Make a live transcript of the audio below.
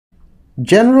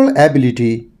General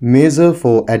ability measure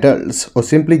for adults, or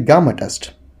simply GAMA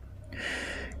test.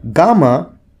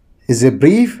 GAMA is a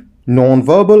brief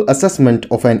non-verbal assessment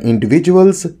of an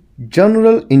individual's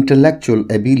general intellectual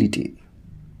ability.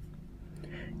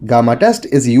 GAMA test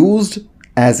is used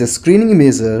as a screening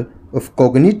measure of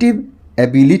cognitive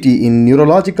ability in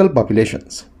neurological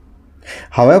populations.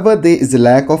 However, there is a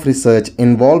lack of research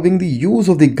involving the use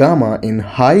of the GAMA in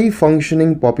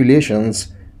high-functioning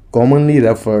populations, commonly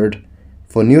referred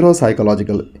for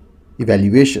neuropsychological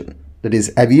evaluation, that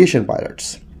is aviation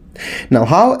pilots. Now,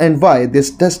 how and why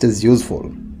this test is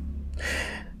useful?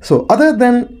 So, other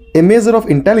than a measure of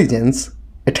intelligence,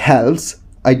 it helps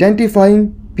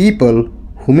identifying people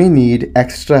who may need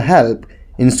extra help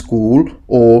in school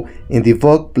or in the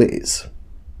workplace.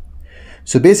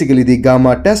 So basically, the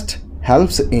GAMA test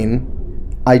helps in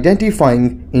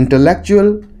identifying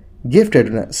intellectual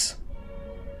giftedness,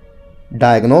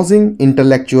 diagnosing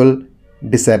intellectual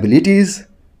disabilities,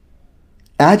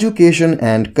 education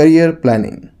and career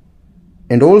planning,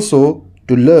 and also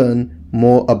to learn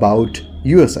more about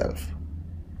yourself.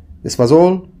 This was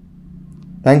all.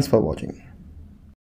 Thanks for watching.